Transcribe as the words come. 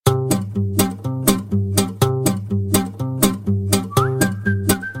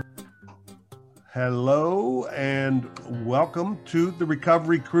Hello and welcome to the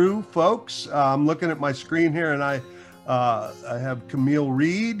Recovery Crew, folks. I'm looking at my screen here, and I have Camille,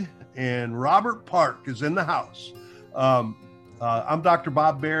 Reid, and Robert Park is in the house. I'm Dr.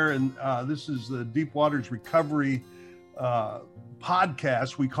 Bob Beare, and this is the Deep Waters Recovery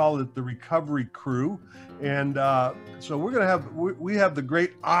podcast. We call it the Recovery Crew, and so we have the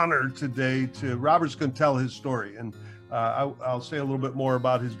great honor today to Robert's going to tell his story, and I'll say a little bit more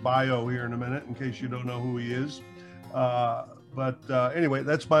about his bio here in a minute in case you don't know who he is. But anyway,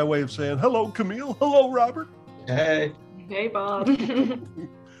 that's my way of saying hello, Camille. Hello, Robert. Hey. Hey, Bob.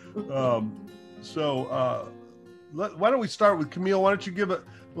 Why don't we start with Camille? Why don't you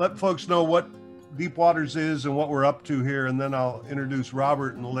let folks know what Deep Waters is and what we're up to here, and then I'll introduce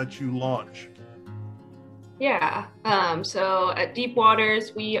Robert and let you launch. Yeah, so at Deep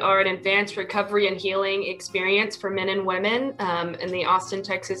Waters, we are an advanced recovery and healing experience for men and women in the Austin,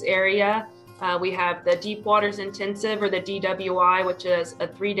 Texas area. We have the Deep Waters Intensive, or the DWI, which is a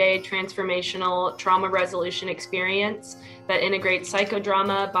 3-day transformational trauma resolution experience that integrates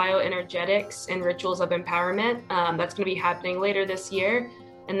psychodrama, bioenergetics, and rituals of empowerment. That's going to be happening later this year.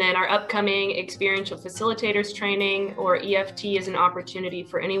 And then our upcoming experiential facilitators training, or EFT, is an opportunity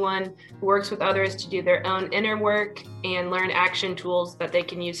for anyone who works with others to do their own inner work and learn action tools that they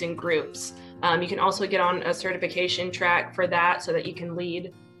can use in groups. You can also get on a certification track for that so that you can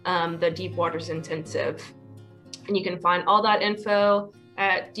lead the Deep Waters Intensive. And you can find all that info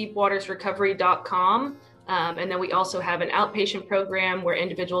at deepwatersrecovery.com. And then we also have an outpatient program where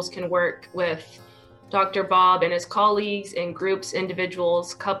individuals can work with Dr. Bob and his colleagues in groups,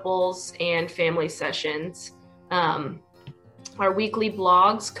 individuals, couples, and family sessions. Our weekly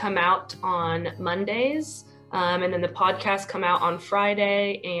blogs come out on Mondays, and then the podcasts come out on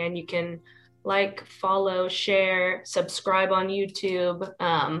Friday, and you can like, follow, share, subscribe on YouTube,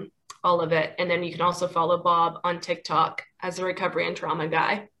 all of it. And then you can also follow Bob on TikTok as a recovery and trauma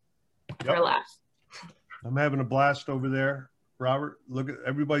guy. For a laugh. I'm having a blast over there. Robert, look at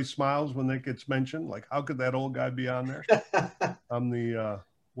everybody smiles when that gets mentioned. Like, how could that old guy be on there? I'm the,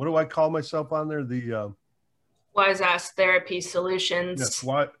 what do I call myself on there? The Wise Ass Therapy Solutions. Yes,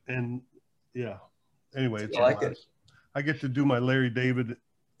 what? And yeah. Anyway, it's I like it. I get to do my Larry David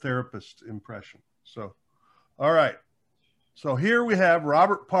therapist impression. So, all right. So here we have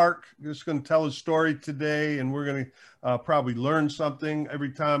Robert Park, just going to tell his story today, and we're going to probably learn something.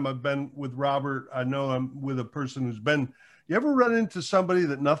 Every time I've been with Robert, I know I'm with a person who's been. You ever run into somebody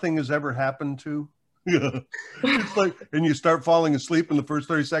that nothing has ever happened to? Yeah. It's like, and you start falling asleep in the first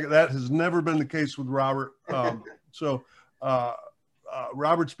 30 seconds. That has never been the case with Robert.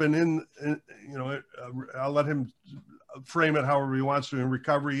 Robert's been I'll let him frame it however he wants to, in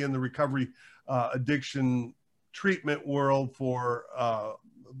the recovery addiction treatment world for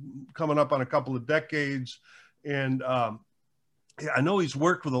coming up on a couple of decades. And I know he's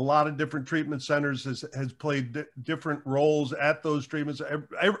worked with a lot of different treatment centers, has played different roles at those treatments,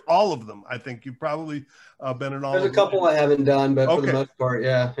 all of them. I think you've probably been in all of them. There's a couple I haven't done, but for the most part,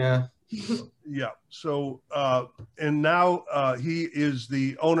 yeah. Yeah. So, and now he is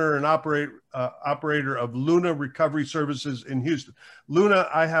the owner and operator of Luna Recovery Services in Houston. Luna,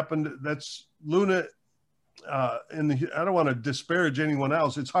 that's Luna. I don't want to disparage anyone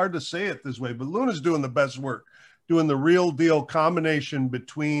else. It's hard to say it this way, but Luna's doing the best work, doing the real deal combination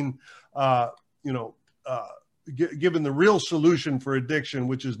between, giving the real solution for addiction,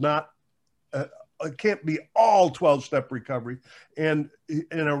 which is not, it can't be all 12-step recovery, and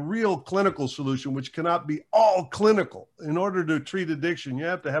a real clinical solution, which cannot be all clinical. In order to treat addiction, you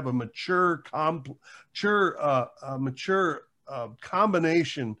have to have a mature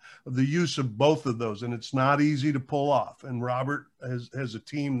combination of the use of both of those, and it's not easy to pull off. And Robert has a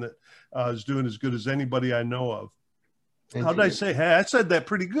team that is doing as good as anybody I know of. How did I say? Hey, I said that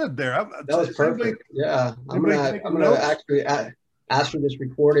pretty good there. That was perfect. Yeah, I'm gonna actually ask for this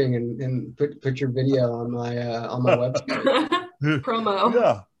recording and put your video on my website. Promo.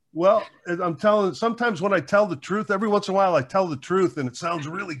 Yeah. Well, I'm telling. Sometimes when I tell the truth, every once in a while I tell the truth, and it sounds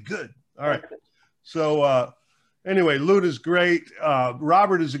really good. All right. So anyway, Luna's great.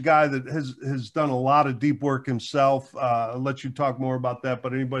 Robert is a guy that has done a lot of deep work himself. I'll let you talk more about that.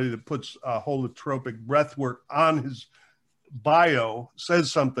 But anybody that puts holotropic breath work on his bio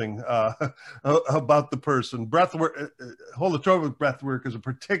says something about the person. Holotropic breath work is a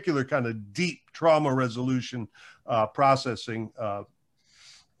particular kind of deep trauma resolution processing that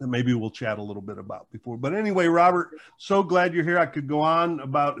maybe we'll chat a little bit about before. But anyway, Robert, so glad you're here. I could go on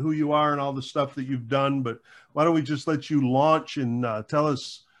about who you are and all the stuff that you've done, but why don't we just let you launch and tell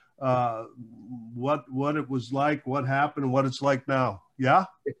us what it was like, what happened, and what it's like now. Yeah?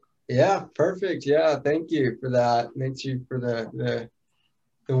 Yeah, perfect. Yeah, thank you for that. Thank you for the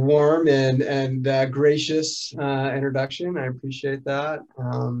warm and gracious introduction. I appreciate that.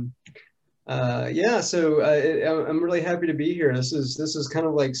 Yeah, so I'm really happy to be here. This is kind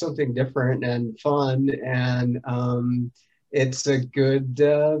of like something different and fun, and it's a good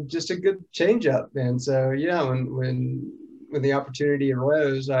just a good change up. And so yeah, when the opportunity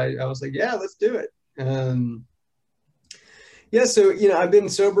arose, I was like, yeah, let's do it. Yeah, so I've been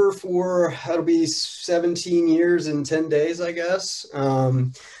sober for it'll be 17 years and 10 days, I guess.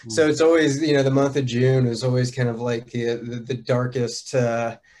 So it's always the month of June is always kind of like the darkest.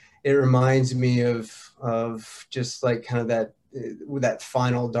 It reminds me of just like kind of that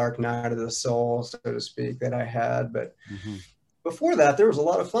final dark night of the soul, so to speak, that I had. But before that, there was a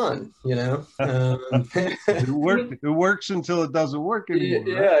lot of fun. It works until it doesn't work anymore.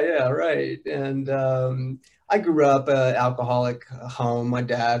 Yeah, right. And I grew up alcoholic home. My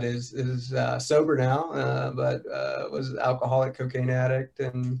dad is sober now, but was an alcoholic, cocaine addict,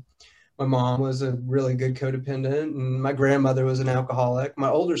 and my mom was a really good codependent, and my grandmother was an alcoholic. My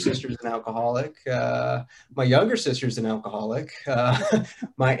older sister's an alcoholic. My younger sister's an alcoholic.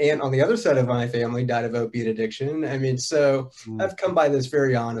 My aunt on the other side of my family died of opiate addiction. I mean, so I've come by this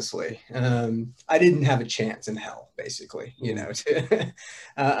very honestly. I didn't have a chance in hell, basically.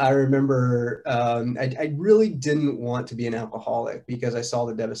 I remember I really didn't want to be an alcoholic because I saw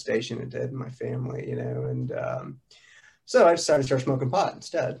the devastation it did in my family, and so I decided to start smoking pot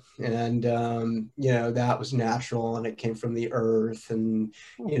instead. And, that was natural and it came from the earth and,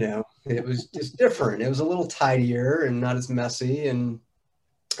 it was just different. It was a little tidier and not as messy. And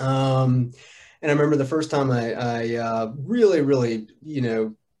I remember the first time I really, really,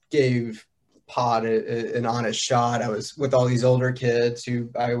 gave pot an honest shot. I was with all these older kids who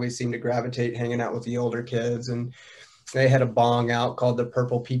I always seemed to gravitate hanging out with the older kids. And they had a bong out called the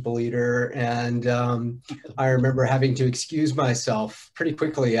Purple People Eater. And I remember having to excuse myself pretty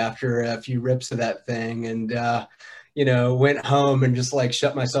quickly after a few rips of that thing. And, went home and just like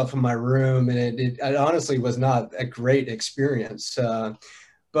shut myself in my room. And it honestly was not a great experience.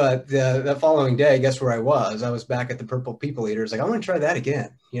 But the following day, guess where I was? I was back at the Purple People Eater. Like, I want to try that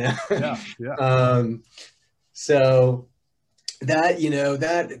again, Yeah. So that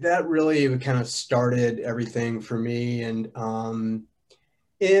that really kind of started everything for me. And I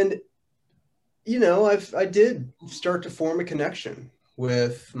did start to form a connection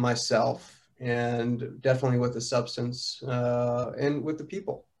with myself and definitely with the substance and with the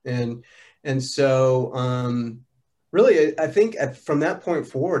people. And so really, I think from that point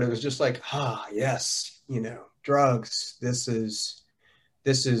forward, it was just like, yes, drugs, this is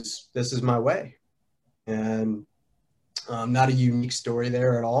my way. And not a unique story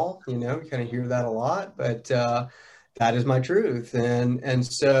there at all. You kind of hear that a lot, but that is my truth. And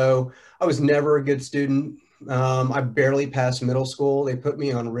so I was never a good student. I barely passed middle school. They put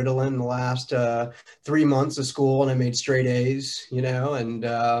me on Ritalin the last 3 months of school, and I made straight A's,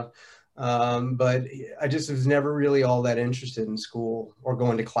 but I just was never really all that interested in school or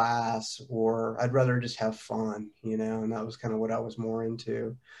going to class, or I'd rather just have fun, and that was kind of what I was more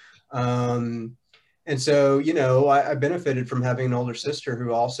into. And so, I benefited from having an older sister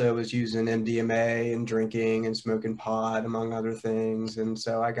who also was using MDMA and drinking and smoking pot, among other things. And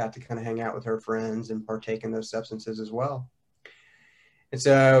so I got to kind of hang out with her friends and partake in those substances as well. And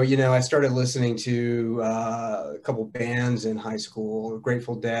so, I started listening to a couple bands in high school,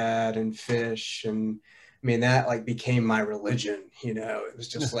 Grateful Dead and Fish. And I mean, that like became my religion, it was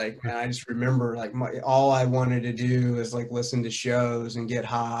just like, man, I just remember like all I wanted to do is like listen to shows and get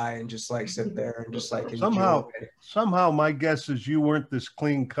high and just like sit there and just like somehow my guess is you weren't this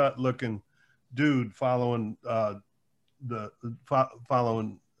clean cut looking dude following the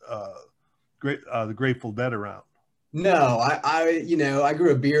Grateful Dead around. No, I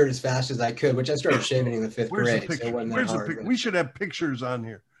grew a beard as fast as I could, which I started shaving in the fifth grade. So it wasn't that hard. We should have pictures on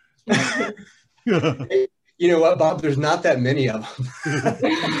here. You know what, Bob? There's not that many of them.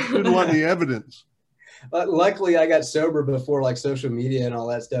 Didn't want the evidence. Luckily, I got sober before like social media and all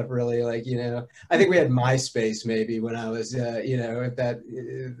that stuff. Really, like I think we had MySpace maybe when I was, if that.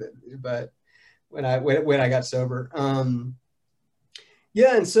 But when I got sober,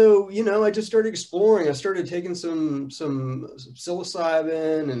 yeah, and so I just started exploring. I started taking some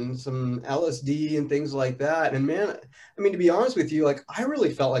psilocybin and some LSD and things like that. And man, I mean, to be honest with you, like I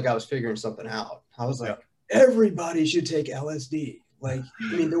really felt like I was figuring something out. I was like, everybody should take LSD. Like,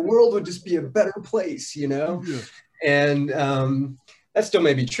 I mean, the world would just be a better place, Yeah. And that still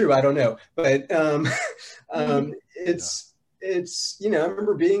may be true. I don't know, but it's, you know, I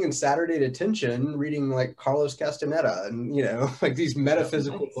remember being in Saturday Detention reading like Carlos Castaneda and, you know, like these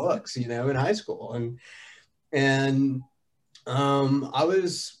metaphysical books, you know, in high school. And I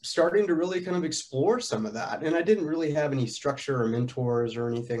was starting to really kind of explore some of that. And I didn't really have any structure or mentors or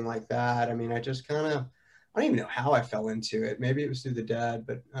anything like that. I mean, I just kind of, I don't even know how I fell into it. Maybe it was through the dad,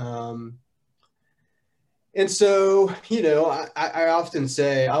 but, and so, you know, I often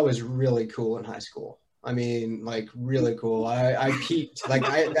say I was really cool in high school. I mean, like really cool. I peaked, like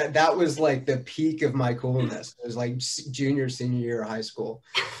that was like the peak of my coolness. It was like junior, senior year of high school.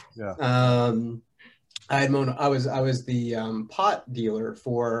 Yeah. I was the pot dealer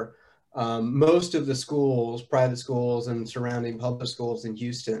for most of the schools, private schools and surrounding public schools in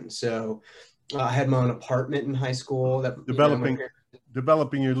Houston. So I had my own apartment in high school. That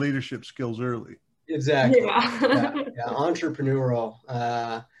Developing your leadership skills early. Exactly. Yeah, entrepreneurial.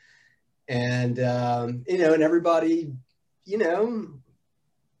 And you know, and everybody, you know,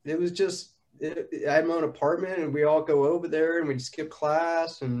 it was just, I had my own apartment and we all go over there and we'd skip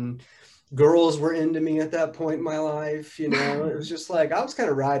class, and girls were into me at that point in my life, you know. It was just like, I was kind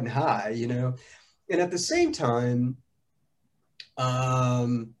of riding high, you know. And at the same time,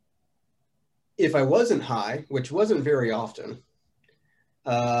 if I wasn't high, which wasn't very often,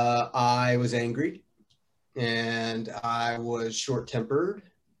 I was angry and I was short-tempered,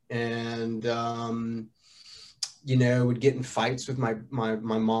 and you know, would get in fights with my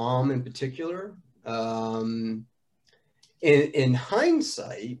mom in particular. In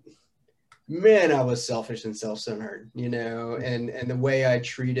hindsight, man, I was selfish and self-centered, you know, and the way I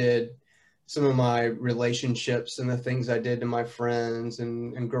treated some of my relationships and the things I did to my friends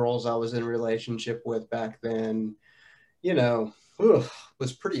and girls I was in a relationship with back then, you know,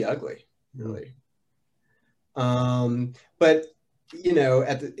 was pretty ugly, really. But you know,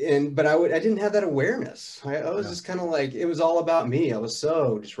 at the end, but I didn't have that awareness. I was just kind of like, it was all about me. I was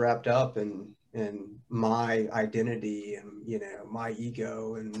so just wrapped up in my identity and, you know, my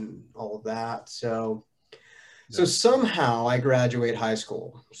ego and all of that. So somehow I graduate high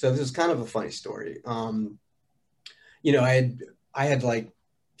school. So this is kind of a funny story. You know, I had like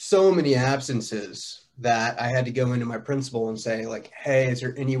so many absences that I had to go into my principal and say like, hey, is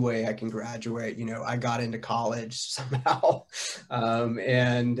there any way I can graduate? You know, I got into college somehow.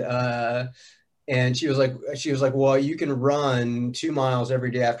 And she was like, well, you can run 2 miles every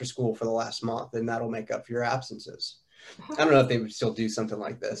day after school for the last month and that'll make up for your absences. I don't know if they would still do something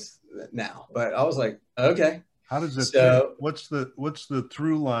like this now, but I was like, okay. How does it, what's the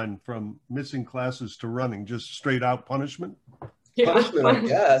through line from missing classes to running? Just straight out punishment? Punishment, I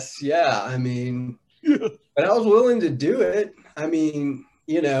guess. Yeah. I mean, but I was willing to do it. I mean,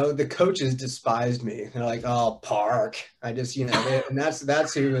 you know, the coaches despised me. They're like, oh, Park. I just, you know, and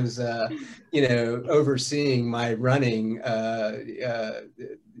that's who was, you know, overseeing my running,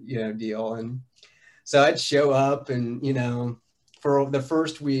 you know, deal. And so I'd show up and, you know, for the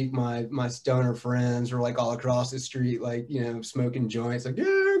first week, my stoner friends were like all across the street, like, you know, smoking joints, like, yeah,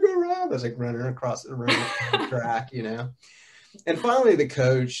 go around. I was like running across the track, you know. And finally the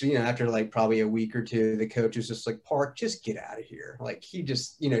coach, you know, after like probably a week or two, the coach was just like, Park, just get out of here. Like he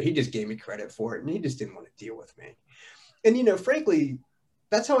just, you know, he just gave me credit for it and he just didn't want to deal with me. And, you know, frankly,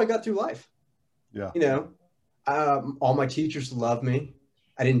 that's how I got through life. Yeah. You know, all my teachers loved me.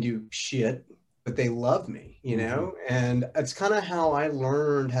 I didn't do shit, but they loved me, you know, and it's kind of how I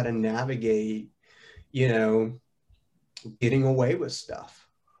learned how to navigate, you know, getting away with stuff.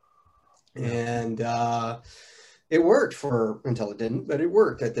 And, it worked until it didn't, but it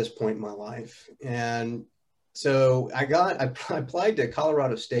worked at this point in my life. And so I applied to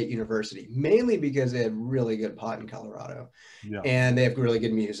Colorado State University, mainly because they had really good pot in Colorado. Yeah. And they have really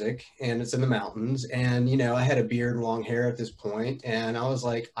good music and it's in the mountains. And, you know, I had a beard and long hair at this point, and I was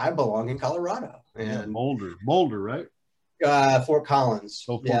like, I belong in Colorado. And Boulder, right? Fort Collins.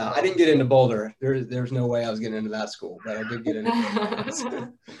 Fort Collins. I didn't get into Boulder. There's no way I was getting into that school, but I did get into Fort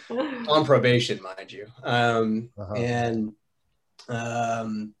Collins. On probation, mind you. And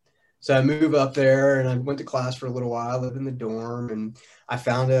so I moved up there and I went to class for a little while, lived in the dorm, and I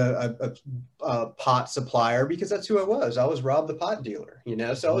found a pot supplier because that's who I was. I was Rob the pot dealer, you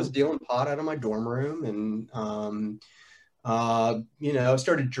know, so I was dealing pot out of my dorm room, and you know, I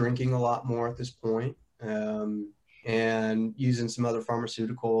started drinking a lot more at this point. And using some other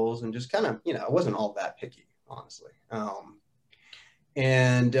pharmaceuticals and just kind of, you know, I wasn't all that picky, honestly.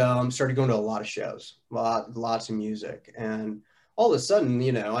 And started going to a lot of shows, lots of music. And all of a sudden,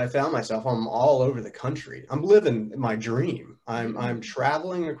 you know, I found myself, I'm all over the country. I'm living my dream. I'm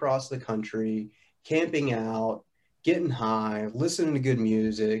traveling across the country, camping out, getting high, listening to good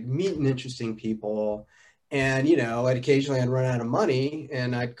music, meeting interesting people. And, you know, I'd run out of money,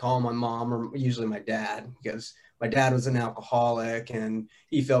 and I'd call my mom, or usually my dad, because my dad was an alcoholic and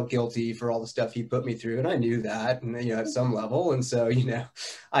he felt guilty for all the stuff he put me through. And I knew that, and, you know, at some level. And so, you know,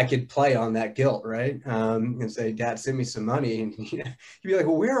 I could play on that guilt, right? And say, Dad, send me some money. And you know, he'd be like,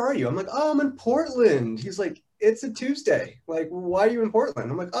 well, where are you? I'm like, oh, I'm in Portland. He's like, it's a Tuesday. Like, why are you in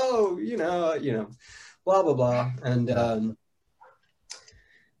Portland? I'm like, oh, you know, blah, blah, blah. And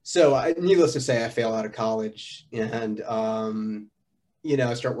so needless to say, I fail out of college, and, you know,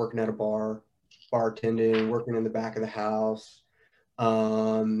 I start working at a bar, bartending, working in the back of the house,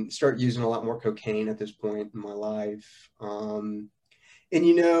 start using a lot more cocaine at this point in my life. And,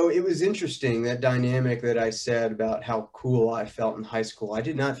 you know, it was interesting, that dynamic that I said about how cool I felt in high school. I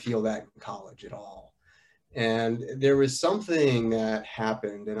did not feel that in college at all. And there was something that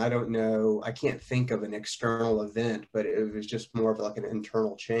happened, and I don't know, I can't think of an external event, but it was just more of like an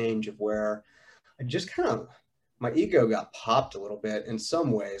internal change of where I just kind of, my ego got popped a little bit in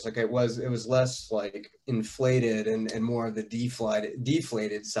some ways. Like it was less like inflated and more of the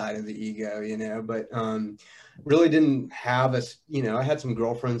deflated side of the ego, you know, but really didn't have you know, I had some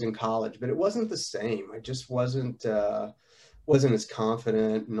girlfriends in college, but it wasn't the same. I just wasn't as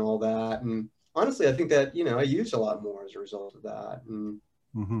confident and all that. And honestly, I think that, you know, I used a lot more as a result of that, and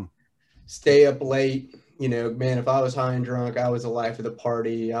stay up late. You know, man, if I was high and drunk, I was the life of the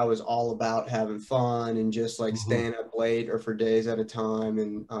party. I was all about having fun and just like staying up late or for days at a time.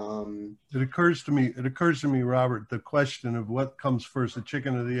 And it occurs to me, Robert, the question of what comes first, the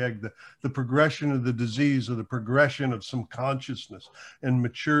chicken or the egg, the progression of the disease, or the progression of some consciousness and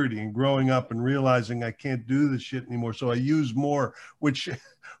maturity and growing up and realizing I can't do this shit anymore. So I use more, which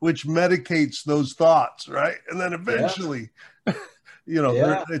medicates those thoughts, right? And then eventually, you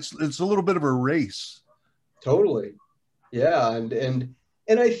know, it's a little bit of a race. Totally. Yeah. And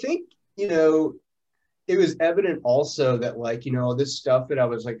I think, you know, it was evident also that, like, you know, this stuff that I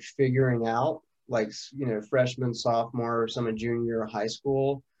was like figuring out, like, you know, freshman, sophomore, some junior high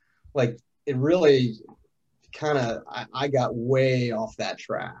school, like it really kind of, I got way off that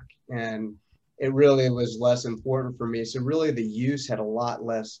track, and it really was less important for me. So really the use had a lot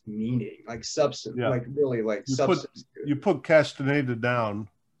less meaning, like substance, like really like substance. You put Castaneda down.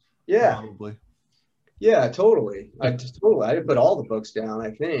 Yeah. Probably. Yeah, totally. I put all the books down, I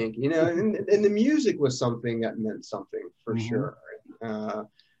think, you know, and the music was something that meant something for sure.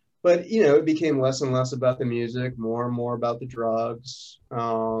 But, you know, it became less and less about the music, more and more about the drugs,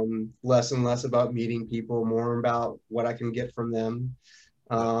 less and less about meeting people, more about what I can get from them.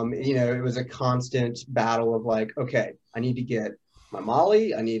 You know, it was a constant battle of like, okay, I need to get my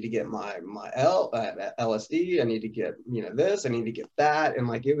Molly, I need to get my LSD, I need to get, you know, this, I need to get that. And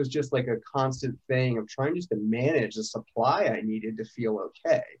like, it was just like a constant thing of trying just to manage the supply I needed to feel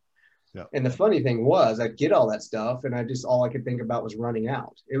okay. Yeah. And the funny thing was, I'd get all that stuff, and all I could think about was running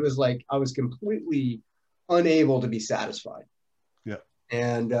out. It was like I was completely unable to be satisfied. Yeah.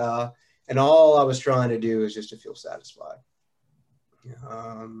 And all I was trying to do is just to feel satisfied.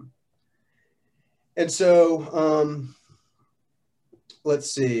 And so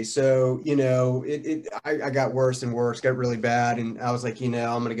let's see. So, you know, I got worse and worse, got really bad. And I was like, you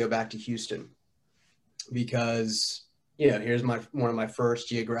know, I'm going to go back to Houston, because, you know, here's one of my first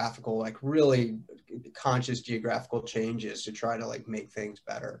geographical, like really conscious geographical changes to try to like make things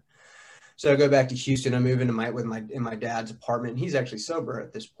better. So I go back to Houston. I move into in my dad's apartment. He's actually sober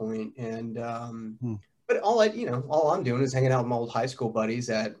at this point. And, but all I'm doing is hanging out with my old high school buddies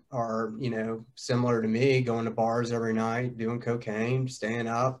that are, you know, similar to me, going to bars every night, doing cocaine, staying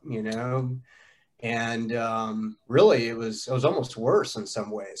up, you know, and really it was almost worse in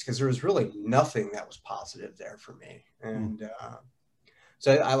some ways, because there was really nothing that was positive there for me. And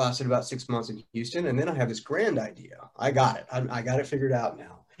so I lasted about 6 months in Houston, and then I have this grand idea. I got it. I got it figured out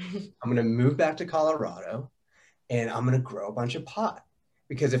now. I'm going to move back to Colorado, and I'm going to grow a bunch of pot.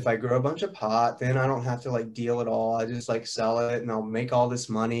 Because if I grow a bunch of pot, then I don't have to like deal at all. I just like sell it, and I'll make all this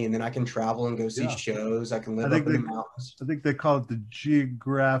money, and then I can travel and go see shows. I can live up in the mountains. I think they call it the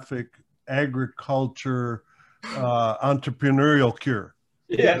geographic agriculture entrepreneurial cure.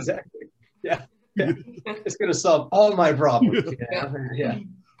 Yeah, exactly. Yeah. It's going to solve all my problems. Yeah.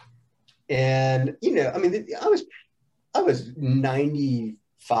 And, you know, I mean, I was 95%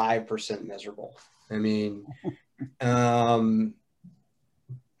 miserable. I mean,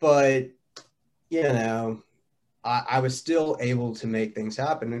 but, you know, I was still able to make things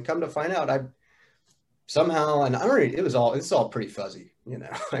happen, and come to find out, it's all pretty fuzzy, you know.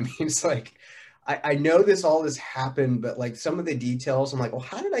 I mean, it's like, I know all this happened, but like some of the details, I'm like, well,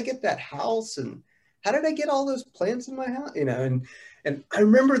 how did I get that house? And how did I get all those plants in my house? You know, and I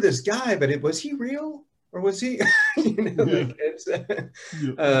remember this guy, but was he real? or was he? You know, Yeah. like it's.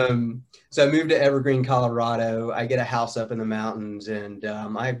 Yeah. So I moved to Evergreen, Colorado. I get a house up in the mountains, and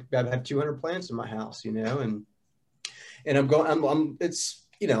I have 200 plants in my house, you know, and it's,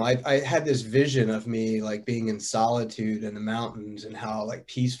 you know, I had this vision of me like being in solitude in the mountains and how like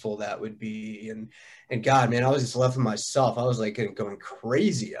peaceful that would be. And God, man, I was just left to myself. I was like going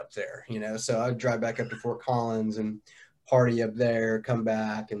crazy up there, you know? So I'd drive back up to Fort Collins and party up there, come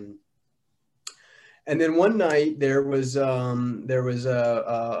back. And then one night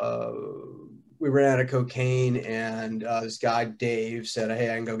we ran out of cocaine, and this guy, Dave, said,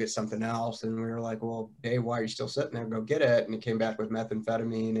 hey, I can go get something else. And we were like, well, Dave, why are you still sitting there? Go get it. And he came back with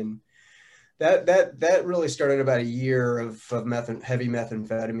methamphetamine. And that really started about a year of heavy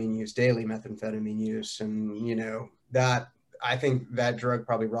methamphetamine use, daily methamphetamine use. And, you know, I think that drug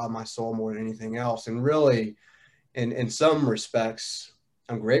probably robbed my soul more than anything else. And really, in some respects,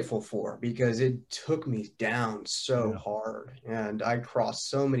 I'm grateful for, because it took me down so hard, and I crossed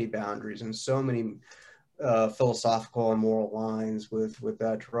so many boundaries and so many philosophical and moral lines with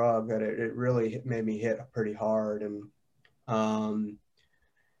that drug that it really made me hit pretty hard. And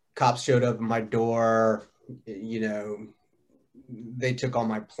cops showed up at my door, you know, they took all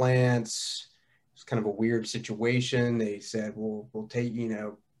my plants. It's kind of a weird situation. They said, well, we'll take, you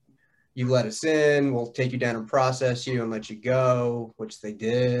know, you let us in, we'll take you down and process you and let you go, which they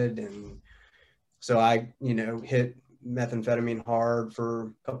did. And so I, you know, hit methamphetamine hard for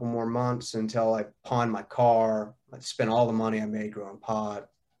a couple more months until I pawned my car. I spent all the money I made growing pot,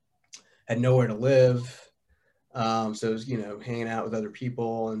 had nowhere to live. So it was, you know, hanging out with other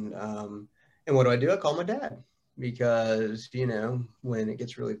people. And what do? I call my dad, because, you know, when it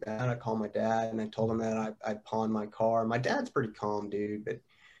gets really bad, I call my dad, and I told him that I pawned my car. My dad's pretty calm dude, but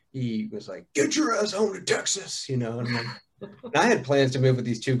he was like, get your ass home to Texas, you know. And I'm like, and I had plans to move with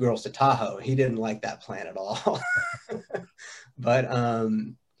these two girls to Tahoe. He didn't like that plan at all. But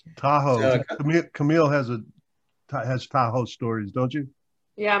Tahoe. so, Camille has Tahoe stories, don't you?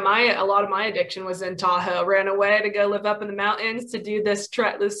 Yeah, a lot of my addiction was in Tahoe. Ran away to go live up in the mountains to do this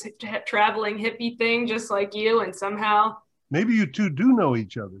traveling hippie thing, just like you, and somehow. Maybe you two do know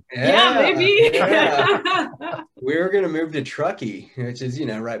each other. Yeah, maybe. Yeah. We were going to move to Truckee, which is, you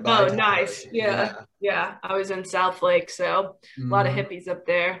know, right by. Oh, nice. Yeah. I was in South Lake, so a lot of hippies up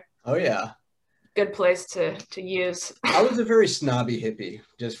there. Oh, yeah. Good place to use. I was a very snobby hippie,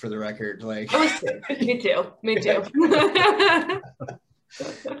 just for the record. Like, I was too. Me too.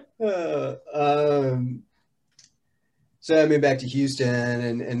 So I moved back to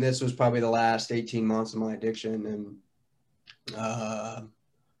Houston, and this was probably the last 18 months of my addiction. And,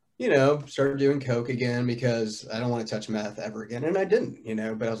 you know, started doing coke again, because I don't want to touch meth ever again. And I didn't, you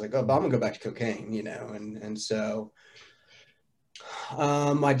know, but I was like, oh, but I'm gonna go back to cocaine, you know. And so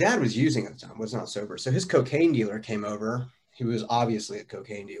my dad was using at the time, was not sober. So his cocaine dealer came over. He was obviously a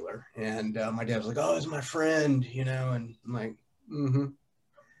cocaine dealer. And my dad was like, oh, he's my friend, you know. And I'm like, mm-hmm.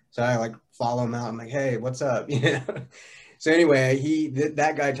 So I like follow him out. I'm like, hey, what's up? You know? So anyway,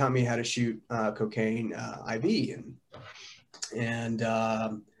 that guy taught me how to shoot cocaine IV. And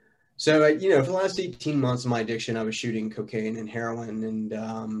so, you know, for the last 18 months of my addiction, I was shooting cocaine and heroin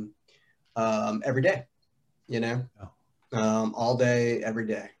and every day, you know, all day, every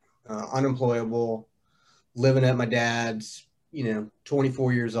day, unemployable, living at my dad's, you know,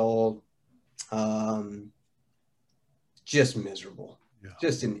 24 years old, just miserable,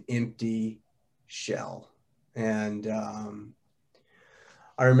 just an empty shell. And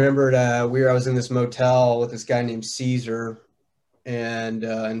I remembered I was in this motel with this guy named Caesar,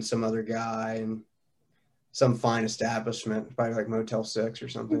 and some other guy, and some fine establishment, probably like Motel 6 or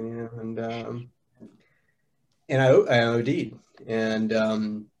something, you know. And I OD'd, and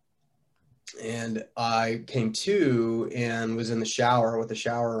I came to and was in the shower with the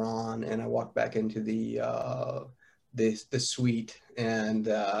shower on, and I walked back into the suite, and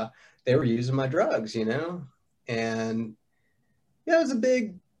they were using my drugs, you know. And yeah, it was a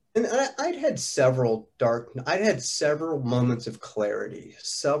big. And I'd had several moments of clarity,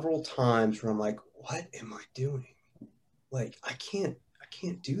 several times where I'm like, what am I doing? Like, I can't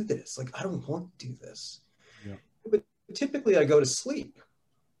do this. Like, I don't want to do this. Yeah. But typically I go to sleep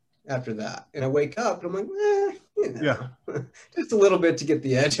after that, and I wake up and I'm like, you know, just a little bit to get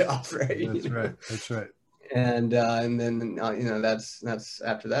the edge off, right? That's right. And then, you know, that's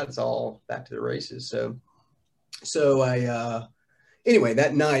after that, it's all back to the races. So I, anyway,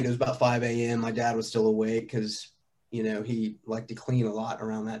 that night, it was about 5 a.m. My dad was still awake, because, you know, he liked to clean a lot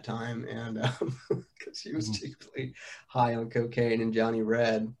around that time, and because he was typically high on cocaine and Johnny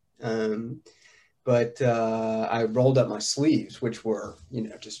Red. but I rolled up my sleeves, which were,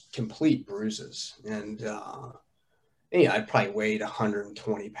 just complete bruises. And, I probably weighed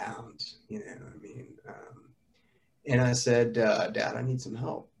 120 pounds, I mean, and I said, Dad, I need some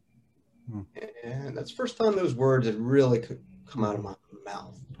help. And that's the first time those words had really come out of my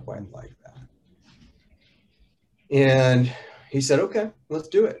mouth quite like that. And he said, okay, let's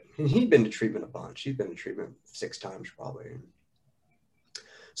do it. And he'd been to treatment a bunch. He'd been to treatment 6 times probably.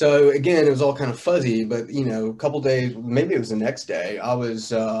 So again, it was all kind of fuzzy, but a couple days, maybe it was the next day, I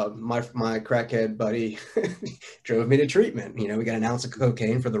was, my crackhead buddy drove me to treatment. We got an ounce of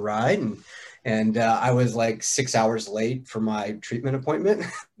cocaine for the ride, and I was like 6 hours late for my treatment appointment.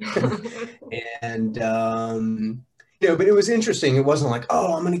 And, but it was interesting. It wasn't like,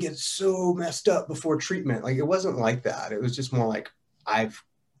 oh, I'm going to get so messed up before treatment. Like, it wasn't like that. It was just more like, I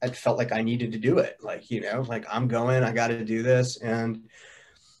felt like I needed to do it. Like, like I'm going, I got to do this. And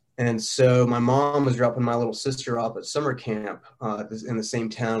so my mom was dropping my little sister off at summer camp in the same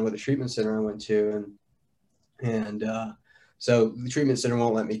town with the treatment center I went to. And so the treatment center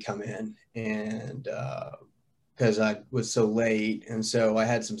won't let me come in, and because I was so late. And so I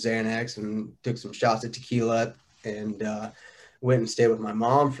had some Xanax and took some shots of tequila, and went and stayed with my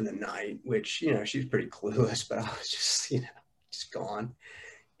mom for the night, which, she was pretty clueless, but I was just, just gone.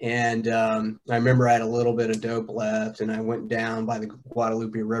 And I remember I had a little bit of dope left, and I went down by the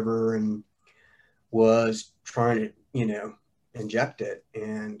Guadalupe River and was trying to, inject it.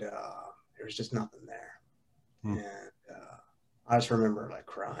 And there was just nothing there. And I just remember like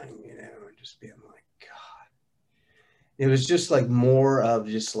crying, and just being like, God. It was just like more of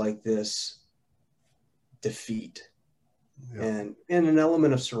just like this defeat and an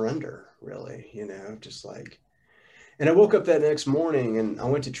element of surrender, really, just like. And I woke up that next morning and I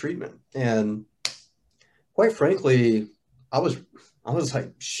went to treatment, and quite frankly, I was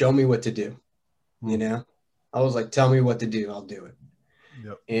like, show me what to do. I was like, tell me what to do. I'll do it.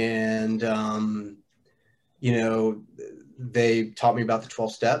 Yep. And, they taught me about the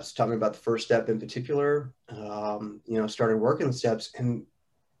 12 steps, taught me about the first step in particular, started working the steps, and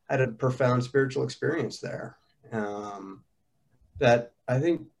had a profound spiritual experience there that I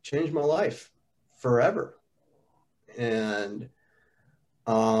think changed my life forever. And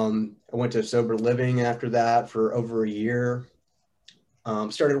I went to sober living after that for over a year.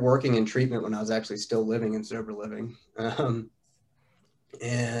 Started working in treatment when I was actually still living in sober living, and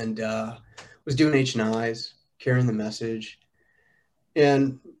was doing H&Is, carrying the message.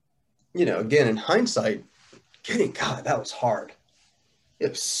 And, again, in hindsight, God, that was hard. It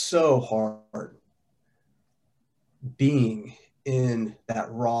was so hard being in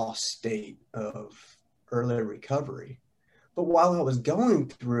that raw state of early recovery. But while I was going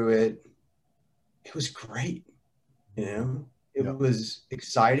through it, it was great. It was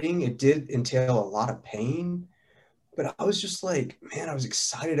exciting. It did entail a lot of pain, but I was just like, man, I was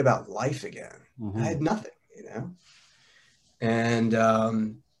excited about life again. I had nothing, and,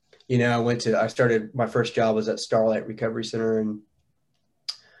 I started, my first job was at Starlight Recovery Center, and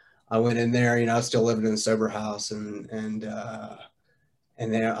I went in there, I was still living in the sober house, and then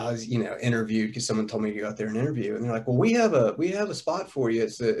I was, interviewed because someone told me to go out there and interview. And they're like, well, we have a spot for you.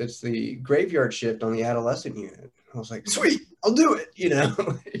 It's the graveyard shift on the adolescent unit. I was like, sweet, I'll do it,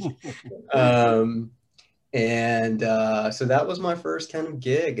 so that was my first kind of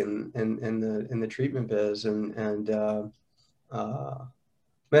gig in the treatment biz. And man,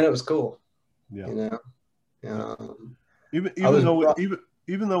 it was cool. Yeah.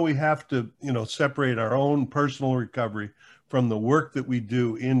 Even though we have to, separate our own personal recovery from the work that we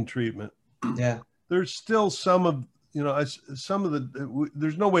do in treatment. Yeah. There's still some of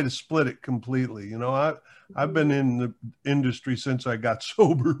there's no way to split it completely. I've been in the industry since I got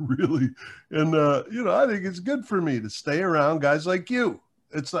sober, really. And, I think it's good for me to stay around guys like you.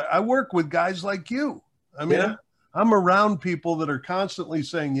 It's like, I work with guys like you. I mean, I'm around people that are constantly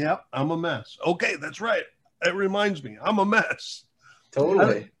saying, yep, I'm a mess. Okay, that's right. It reminds me, I'm a mess.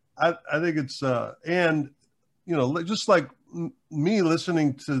 Totally. I think it's, and, just like me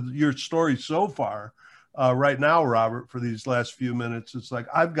listening to your story so far, right now, Robert, for these last few minutes, it's like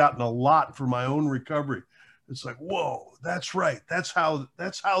I've gotten a lot for my own recovery. It's like, whoa, that's right. That's how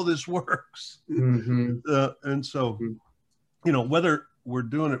this works. And so, whether we're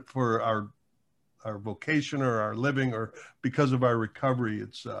doing it for our vocation or our living or because of our recovery,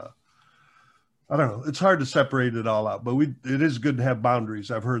 it's I don't know. It's hard to separate it all out, but it is good to have boundaries.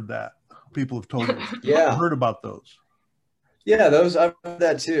 I've heard that. People have told me. Yeah. I've heard about those. Yeah, those, I've heard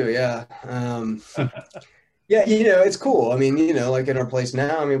that too. Yeah. Yeah, it's cool. I mean, like in our place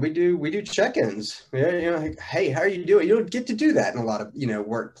now, I mean, we do check-ins. Yeah, like, hey, how are you doing? You don't get to do that in a lot of,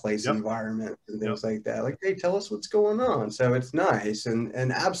 workplace Yep. environments and things Yep. like that. Like, hey, tell us what's going on. So it's nice. And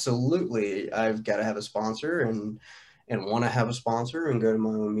absolutely, I've got to have a sponsor and want to have a sponsor and go to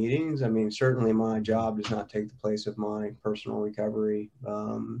my own meetings. I mean, certainly my job does not take the place of my personal recovery.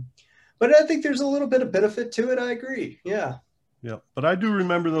 But I think there's a little bit of benefit to it. I agree. Yeah. Yeah. But I do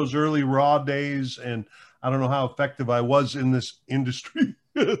remember those early raw days, and I don't know how effective I was in this industry,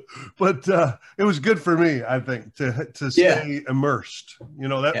 but it was good for me, I think, to stay immersed.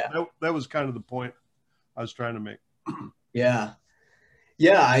 That was kind of the point I was trying to make. Yeah.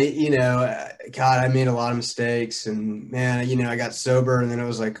 Yeah, God, I made a lot of mistakes, and man, I got sober, and then it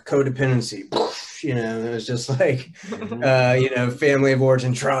was like codependency. It was just like, family of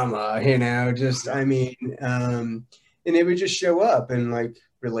origin trauma. I mean, and it would just show up in like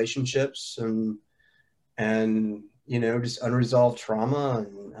relationships and just unresolved trauma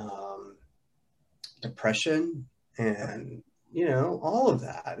and depression and all of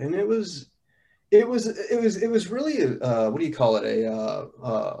that, and it was really what do you call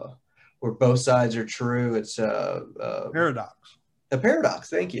it, where both sides are true. It's Paradox. A paradox.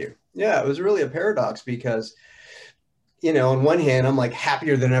 Thank you. Yeah, it was really a paradox because on one hand I'm like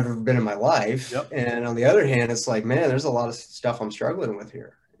happier than I've ever been in my life. Yep. And on the other hand it's like, man, there's a lot of stuff I'm struggling with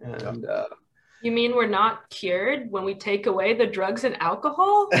here. And you mean we're not cured when we take away the drugs and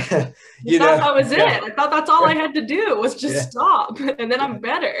alcohol? I thought that was it. I thought that's all I had to do was just stop, and then I'm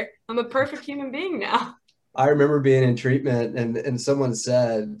better. I'm a perfect human being now. I remember being in treatment and someone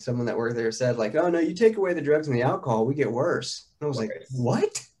that worked there said like, oh no, you take away the drugs and the alcohol, we get worse. And I was like,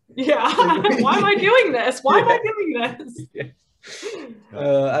 what? Yeah. Why am I doing this? Why am I doing this?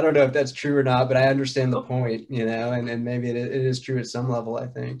 I don't know if that's true or not, but I understand the point, and maybe it is true at some level, I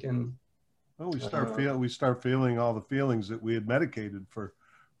think. And well, we start feeling all the feelings that we had medicated for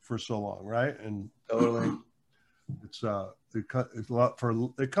so long, right? And totally, it's a lot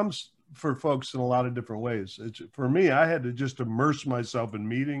it comes for folks in a lot of different ways. For me, I had to just immerse myself in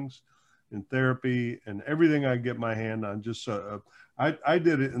meetings, in therapy, and everything I get my hand on. Just I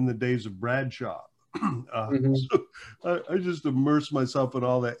did it in the days of Bradshaw. So I just immersed myself in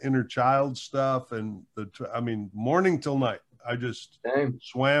all that inner child stuff, and morning till night. I just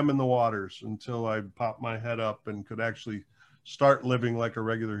swam in the waters until I popped my head up and could actually start living like a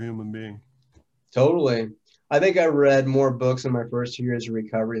regular human being. Totally. I think I read more books in my first 2 years of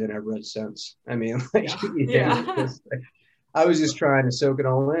recovery than I've read since. I mean, I was just trying to soak it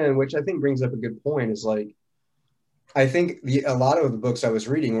all in, which I think brings up a good point. Is like, I think a lot of the books I was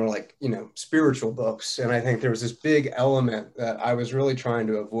reading were like, spiritual books. And I think there was this big element that I was really trying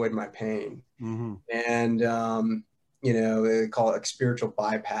to avoid my pain. Mm-hmm. And, they call it like spiritual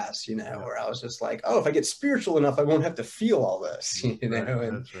bypass, where I was just like, oh, if I get spiritual enough, I won't have to feel all this, Right, and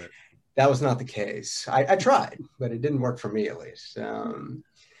that's right. That was not the case. I tried, but it didn't work for me, at least. And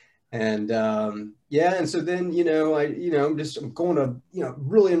so then, I'm going to,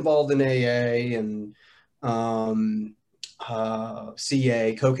 really involved in AA and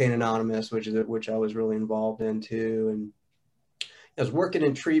CA, Cocaine Anonymous, which I was really involved in too. And I was working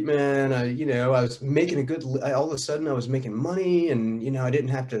in treatment. I was making all of a sudden I was making money, and,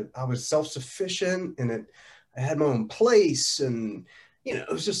 I was self-sufficient, and I had my own place, and, it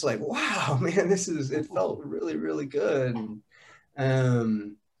was just like, wow, man, it felt really, really good. I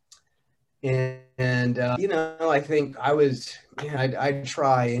think I was, I'd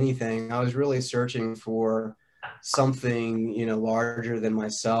try anything. I was really searching for something, larger than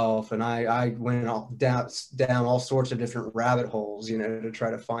myself. And I went down all sorts of different rabbit holes, to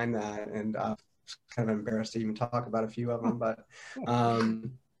try to find that. And I'm kind of embarrassed to even talk about a few of them, but,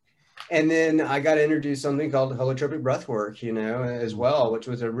 and then I got introduced to something called holotropic breath work, as well, which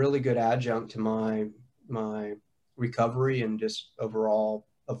was a really good adjunct to my recovery and just overall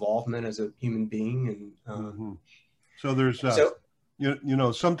evolvement as a human being. And so there's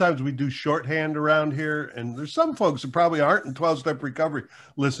sometimes we do shorthand around here, and there's some folks that probably aren't in 12-step recovery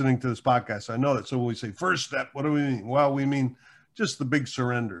listening to this podcast. I know that. So when we say first step, what do we mean? Well, we mean just the big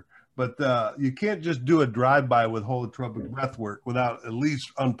surrender. But you can't just do a drive-by with holotropic breath work without at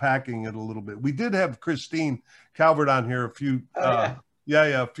least unpacking it a little bit. We did have Christine Calvert on here a few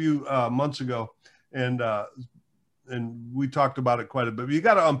months ago, and we talked about it quite a bit. But you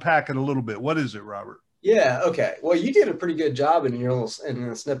got to unpack it a little bit. What is it, Robert? Yeah. Okay. Well, you did a pretty good job in your little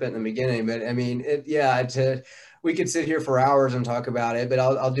snippet in the beginning, but I mean, we could sit here for hours and talk about it, but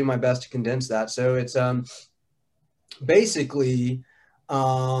I'll do my best to condense that. So it's basically.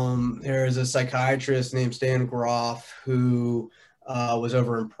 There's a psychiatrist named Stan Groff who was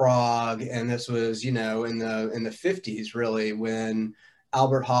over in Prague, and this was, in the 50s, really, when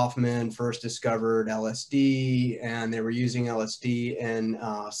Albert Hofmann first discovered LSD, and they were using LSD in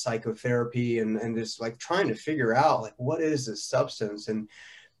psychotherapy, and just like trying to figure out like what is this substance, and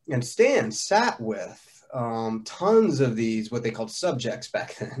Stan sat with tons of these what they called subjects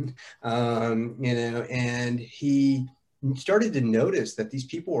back then, and he started to notice that these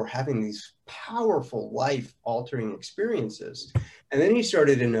people were having these powerful life-altering experiences. And then he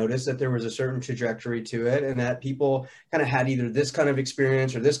started to notice that there was a certain trajectory to it, and that people kind of had either this kind of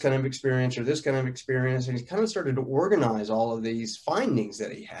experience or this kind of experience or this kind of experience. And he kind of started to organize all of these findings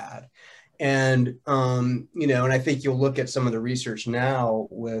that he had. And, and I think you'll look at some of the research now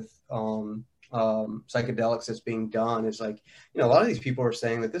with psychedelics that's being done, is like, a lot of these people are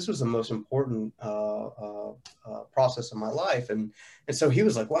saying that this was the most important process of my life. And so he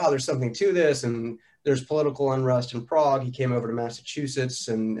was like, wow, there's something to this. And there's political unrest in Prague. He came over to Massachusetts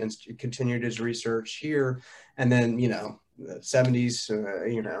and continued his research here. And then, the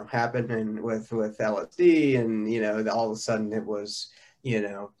 70s, happened, and with LSD, and, all of a sudden it was,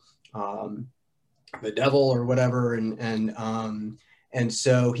 the devil or whatever. And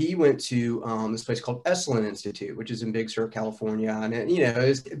so he went to this place called Esalen Institute, which is in Big Sur, California. And it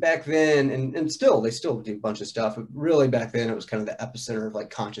was back then, and still, they still do a bunch of stuff. But really back then, it was kind of the epicenter of like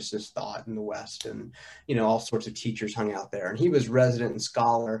consciousness thought in the West. And, all sorts of teachers hung out there. And he was resident and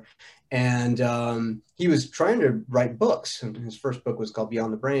scholar. And he was trying to write books. And his first book was called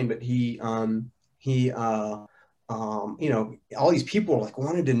Beyond the Brain. But all these people like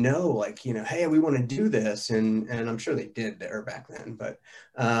wanted to know, like, hey, we want to do this. And I'm sure they did there back then. But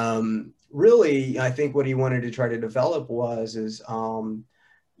really, I think what he wanted to try to develop what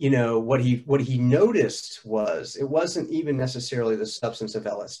he noticed was, it wasn't even necessarily the substance of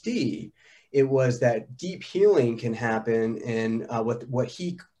LSD. It was that deep healing can happen in what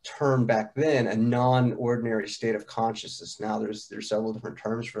he termed back then a non-ordinary state of consciousness. Now there's several different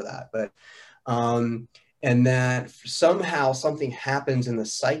terms for that, but and that somehow something happens in the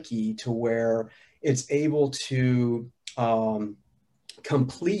psyche to where it's able to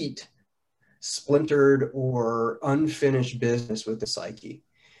complete splintered or unfinished business with the psyche.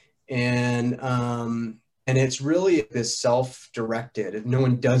 And it's really this self-directed. No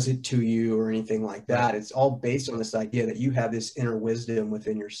one does it to you or anything like that. It's all based on this idea that you have this inner wisdom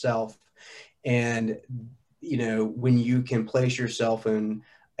within yourself. And, when you can place yourself in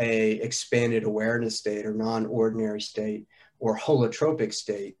a expanded awareness state or non-ordinary state or holotropic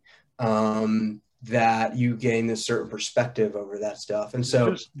state, that you gain this certain perspective over that stuff. And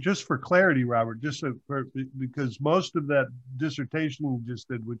so just for clarity, Robert, because most of that dissertation you just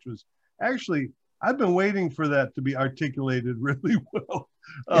did, which was actually, I've been waiting for that to be articulated really well.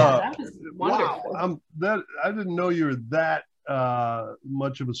 That was wonderful. Wow, I didn't know you were that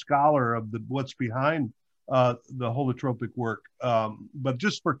much of a scholar of what's behind the holotropic work. But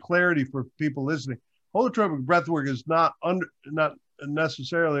just for clarity for people listening, holotropic breathwork is not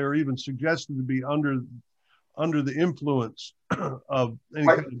necessarily or even suggested to be under the influence of any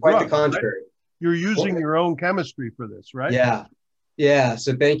kind of drug. Quite the contrary. Right? You're using your own chemistry for this, right? Yeah.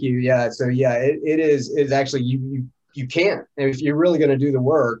 So thank you. Yeah. So yeah, it is actually you can't. And if you're really going to do the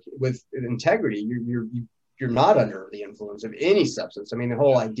work with integrity, you're not under the influence of any substance. I mean, the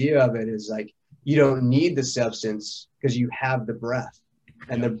whole idea of it is like, you don't need the substance because you have the breath,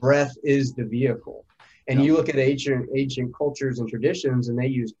 and the breath is the vehicle. And you look at ancient cultures and traditions, and they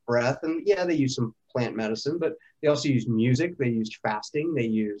used breath, and they used some plant medicine, but they also used music. They used fasting. They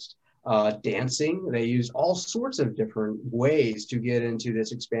used dancing. They used all sorts of different ways to get into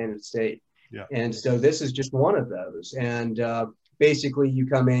this expanded state. Yeah. And so this is just one of those. And basically, you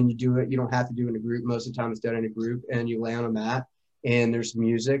come in, you do it. You don't have to do it in a group. Most of the time, it's done in a group, and you lay on a mat. And there's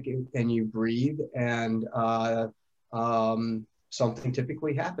music, and you breathe, and something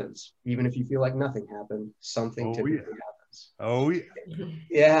typically happens. Even if you feel like nothing happened, something typically happens. Oh yeah.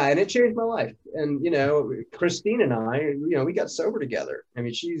 Yeah, and it changed my life. And Christine and I, we got sober together. I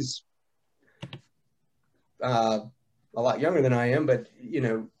mean, she's a lot younger than I am, but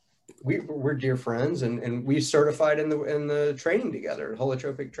we're dear friends, and we certified in the training together,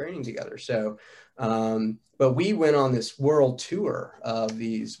 holotropic training together. So, but we went on this world tour of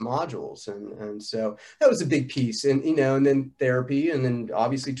these modules, and so that was a big piece. And and then therapy, and then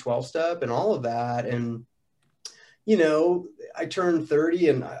obviously 12-step and all of that. And I turned 30,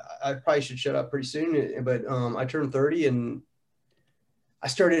 and I probably should shut up pretty soon. But I turned 30, and I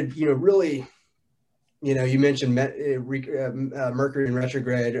started, really. You mentioned Mercury in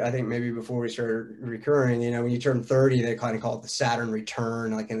retrograde, I think maybe before we started recurring, when you turn 30, they kind of call it the Saturn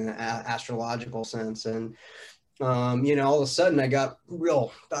return, like in an astrological sense. And you know, all of a sudden I got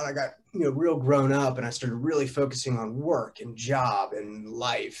real grown up, and I started really focusing on work and job and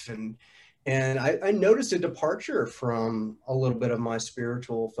life. And I noticed a departure from a little bit of my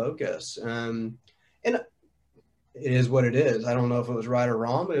spiritual focus. And it is what it is. I don't know if it was right or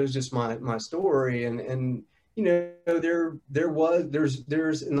wrong, but it was just my story. And you know, there's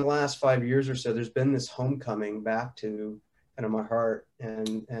in the last 5 years or so, there's been this homecoming back to kind of my heart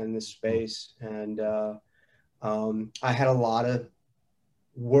and this space. And I had a lot of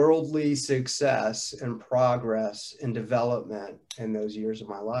worldly success and progress and development in those years of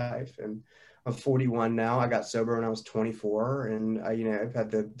my life. And I'm 41 now. I got sober when I was 24, and I've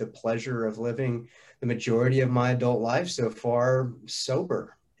had the pleasure of living the majority of my adult life so far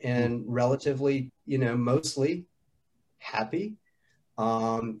sober and relatively, mostly happy.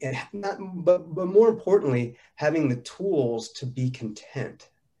 And but more importantly, having the tools to be content,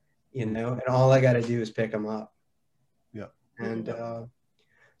 and all I got to do is pick them up. Yeah. And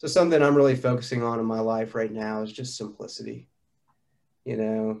so something I'm really focusing on in my life right now is just simplicity,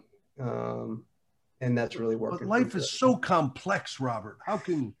 and that's really working. But life is so complex, Robert. How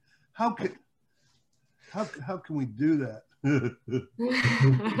can we do that?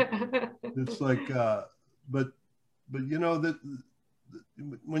 It's like, but that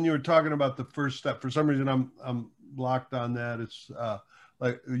when you were talking about the first step, for some reason I'm locked on that. It's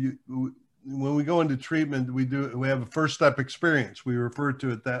like when we go into treatment, we have a first step experience. We refer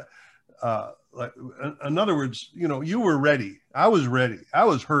to it that, like, in other words, you were ready. I was ready. I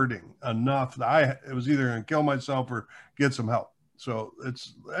was hurting enough that it was either going to kill myself or get some help. So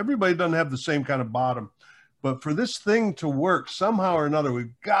everybody doesn't have the same kind of bottom, but for this thing to work somehow or another,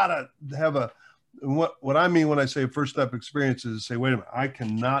 we've got to have what I mean when I say first step experience is to say, wait a minute, I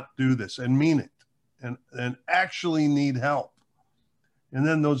cannot do this and mean it and actually need help. And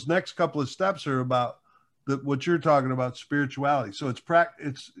then those next couple of steps are about what you're talking about, spirituality. So it's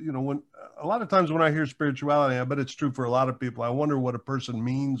when a lot of times when I hear spirituality, I bet it's true for a lot of people. I wonder what a person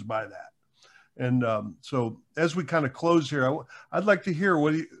means by that. And so as we kind of close here, I'd like to hear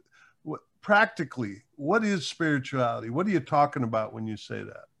practically, what is spirituality? What are you talking about when you say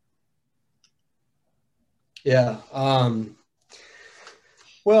that? Yeah.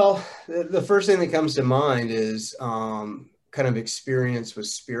 Well, the first thing that comes to mind is kind of experience with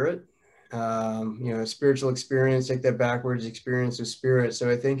spirit. Spiritual experience, take that backwards, experience with spirit. So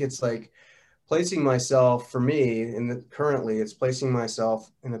I think it's like placing myself, for me, currently it's placing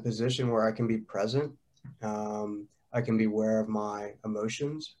myself in a position where I can be present. I can be aware of my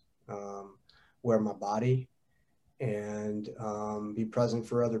emotions, aware of my body, and be present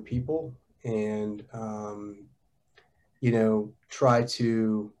for other people, and try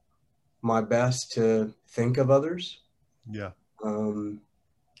to my best to think of others. Yeah.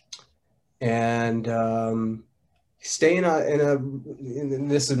 And stay in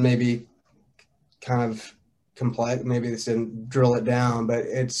this is maybe kind of complex, maybe this didn't drill it down, but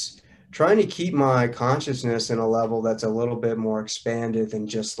it's trying to keep my consciousness in a level that's a little bit more expanded than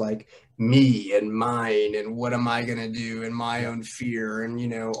just like me and mine and what am I going to do and my own fear and,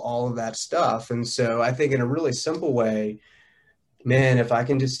 all of that stuff. And so I think in a really simple way, man, if I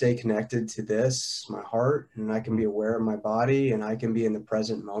can just stay connected to this, my heart, and I can be aware of my body and I can be in the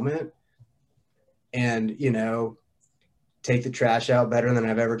present moment and, take the trash out better than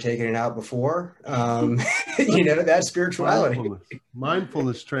I've ever taken it out before. That's spirituality.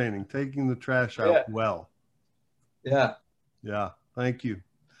 Mindfulness training, taking the trash out well. Yeah. Yeah. Thank you.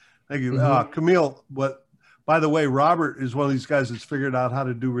 Camille, by the way, Robert is one of these guys that's figured out how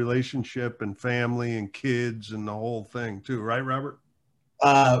to do relationship and family and kids and the whole thing too. Right, Robert?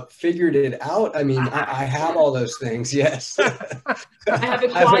 Figured it out. I mean, I have all those things. Yes. I have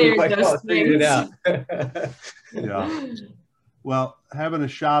acquired those things. Figured it out. Yeah. Well, having a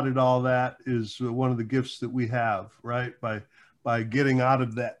shot at all that is one of the gifts that we have, right? By getting out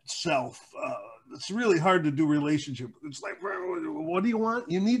of that self. It's really hard to do relationship. It's like, what do you want?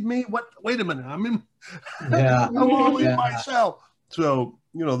 You need me? What? Wait a minute. I'm only myself. So,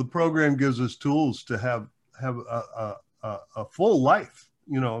 the program gives us tools to have a full life.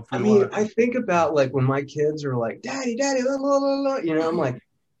 I think about like when my kids are like, daddy, blah, blah, blah, blah. I'm like,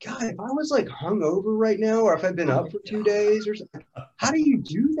 God, if I was like hungover right now, or if I've been up for 2 days or something, how do you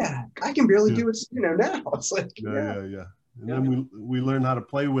do that? I can barely do it, now. It's like, yeah. And then we learn how to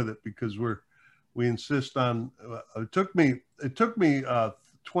play with it because we insist on. It took me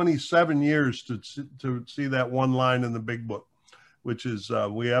 27 years to see that one line in the big book, which is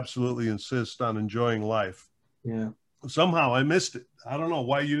we absolutely insist on enjoying life. Yeah. Somehow I missed it. I don't know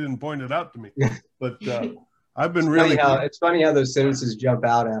why you didn't point it out to me, but I've been really. It's funny how those sentences jump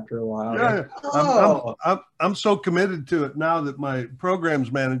out after a while. Yeah, like, oh. I'm so committed to it now that my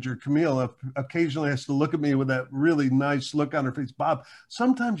programs manager Camille occasionally has to look at me with that really nice look on her face. Bob,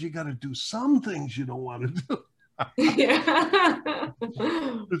 sometimes you got to do some things you don't want to do. Yeah.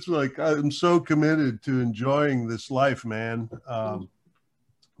 It's like I'm so committed to enjoying this life, man.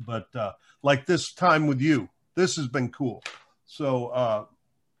 But like this time with you, this has been cool. So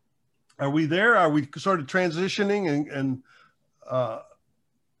are we there? Are we sort of transitioning and are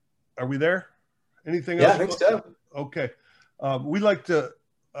we there? Anything else? Yeah, I think so. Okay. We like to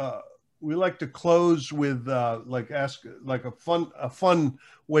close with ask like a fun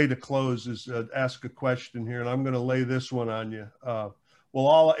way to close is ask a question here, and I'm going to lay this one on you. We'll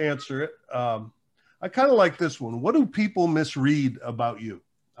all answer it. I kind of like this one. What do people misread about you?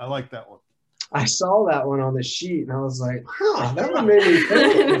 I like that one. I saw that one on the sheet and I was like, huh, that one made me think.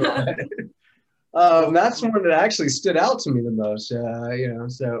 That's one that actually stood out to me the most,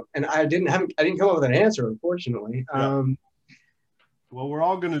 so, and I didn't come up with an answer, unfortunately. Yeah. Well, we're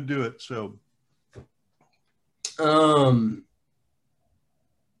all going to do it. So,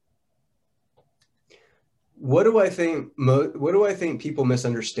 what do I think people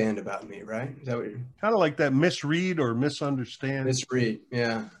misunderstand about me? Right? Is that what you're kind of like that? Misread or misunderstand? Misread.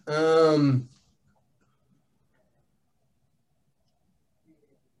 Yeah.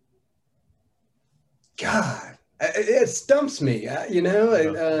 God, it stumps me.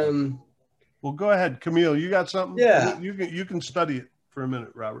 Well, go ahead, Camille. You got something? Yeah. You can study it for a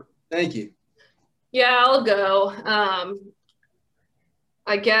minute, Robert. Thank you. Yeah, I'll go.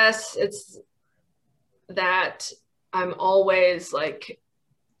 I guess it's that I'm always like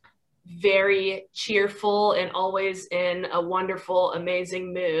very cheerful and always in a wonderful,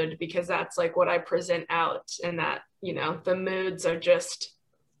 amazing mood, because that's like what I present out, and that, the moods are just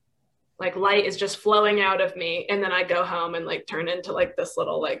like light is just flowing out of me. And then I go home and like turn into like this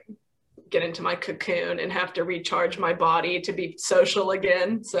little, like get into my cocoon and have to recharge my body to be social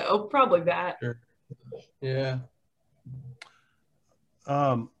again. So probably that. Sure. Yeah.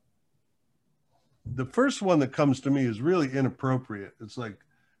 The first one that comes to me is really inappropriate. It's like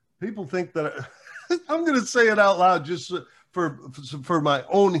people think that I'm going to say it out loud just for my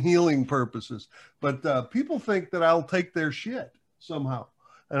own healing purposes. But people think that I'll take their shit somehow.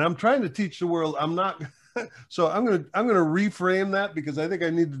 And I'm trying to teach the world I'm not. So I'm going to reframe that, because I think I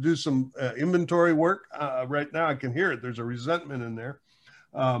need to do some inventory work. Right now I can hear it. There's a resentment in there.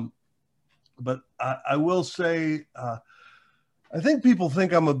 But I will say, I think people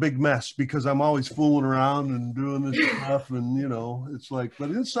think I'm a big mess because I'm always fooling around and doing this stuff. And, it's like,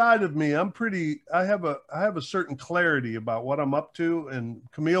 but inside of me, I have a certain clarity about what I'm up to. And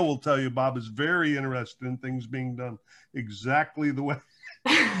Camille will tell you, Bob is very interested in things being done exactly the way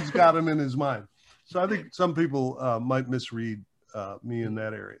he's got them in his mind. So I think some people might misread me in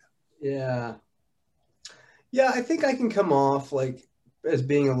that area. Yeah. Yeah, I think I can come off like as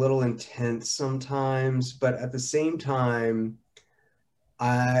being a little intense sometimes, but at the same time,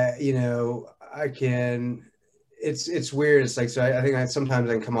 it's weird. It's like, so I think sometimes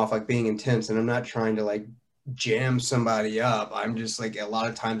I can come off like being intense, and I'm not trying to like jam somebody up. I'm just like, a lot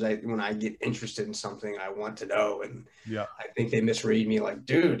of times when I get interested in something, I want to know. And yeah, I think they misread me like,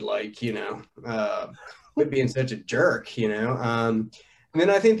 dude, like, quit being such a jerk, And then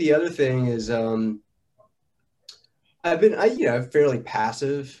I think the other thing is, I'm fairly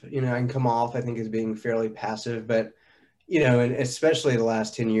passive, I can come off, I think, as being fairly passive, but, and especially the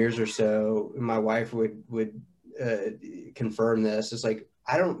last 10 years or so, my wife would confirm this. It's like,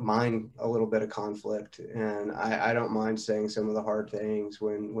 I don't mind a little bit of conflict, and I don't mind saying some of the hard things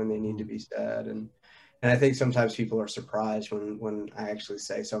when they need to be said. And I think sometimes people are surprised when I actually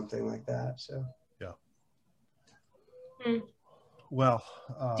say something like that. So, yeah. Hmm. Well,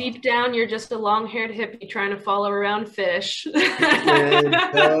 deep down, you're just a long-haired hippie trying to follow around fish.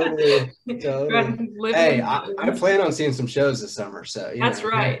 Yeah, totally. Hey, I plan on seeing some shows this summer, so that's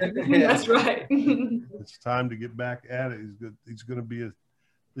right. Yeah. That's right. It's time to get back at it. He's going to be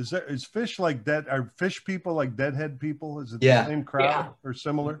is fish like dead? Are fish people like deadhead people? Is it the same crowd or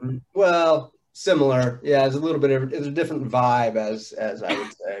similar? Well, similar. Yeah, it's a little bit it's a different vibe as I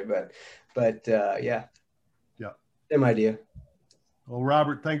would say, but yeah. Yeah. Same idea. Well,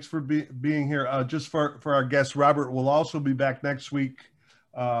 Robert, thanks for being here. Just for our guests, Robert will also be back next week.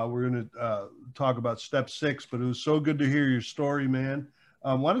 We're going to talk about step 6, but it was so good to hear your story, man.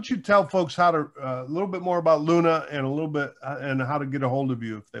 Why don't you tell folks how to a little bit more about Luna and a little bit and how to get a hold of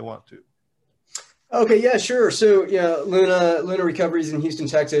you if they want to. Okay, yeah, sure. So Luna Recovery's in Houston,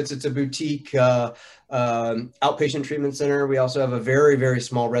 Texas. It's a boutique outpatient treatment center. We also have a very, very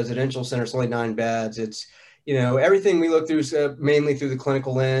small residential center. It's only 9 beds. It's everything we look through is mainly through the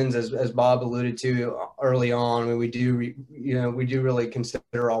clinical lens, as Bob alluded to early on. We do really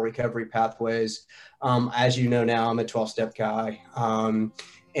consider all recovery pathways. As you know now, I'm a 12-step guy.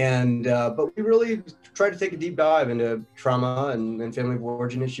 But we really try to take a deep dive into trauma and family of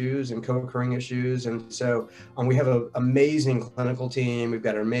origin issues and co-occurring issues. And so we have an amazing clinical team. We've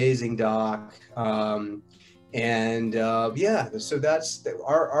got an amazing doc. So that's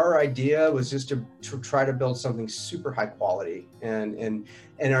our idea was just to try to build something super high quality.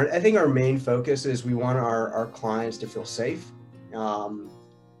 I think our main focus is we want our clients to feel safe. We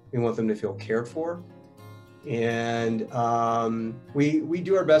want them to feel cared for. And we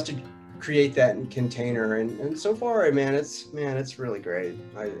do our best to create that container, and so far, it's really great.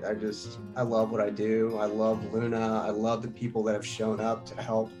 I love what I do. I love Luna. I love the people that have shown up to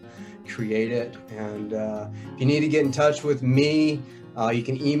help create it. And if you need to get in touch with me, you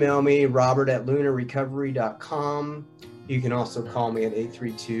can email me, robert@lunarecovery.com. You can also call me at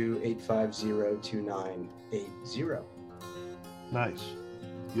 832-850-2980. Nice.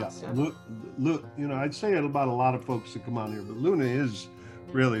 Yeah, Awesome. look, I'd say it about a lot of folks that come on here, but Luna is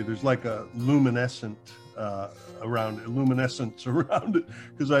really, there's like a luminescence around it,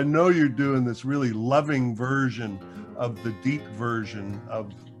 because I know you're doing this really loving version of the deep version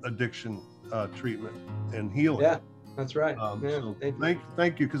of addiction treatment and healing. Yeah, that's right. So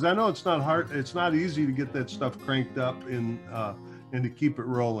thank you, because I know it's not hard, it's not easy to get that stuff cranked up and to keep it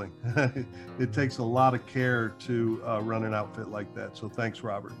rolling. It takes a lot of care to run an outfit like that. So thanks,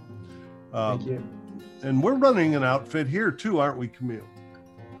 Robert. Thank you. And we're running an outfit here too, aren't we, Camille?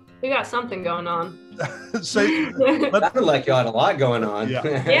 We got something going on. Sounded like you had a lot going on.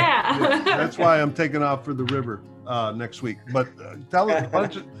 Yeah. Yeah. That's why I'm taking off for the river next week. But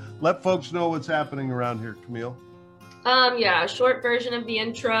let folks know what's happening around here, Camille. A short version of the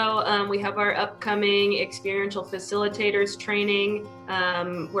intro. We have our upcoming experiential facilitators training,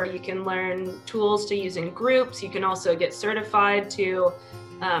 where you can learn tools to use in groups. You can also get certified to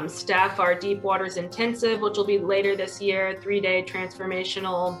staff our Deep Waters Intensive, which will be later this year, 3-day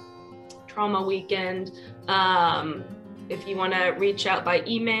transformational trauma weekend. If you want to reach out by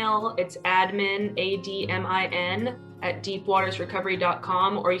email, it's admin, ADMIN,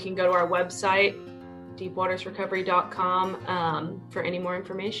 @deepwatersrecovery.com, or you can go to our website, deepwatersrecovery.com, for any more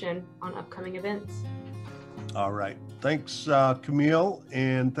information on upcoming events. All right. Thanks, Camille.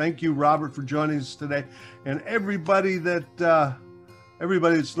 And thank you, Robert, for joining us today. And everybody that's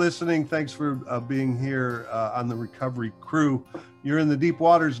listening, thanks for being here on the recovery crew. You're in the deep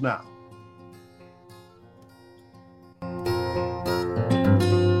waters now.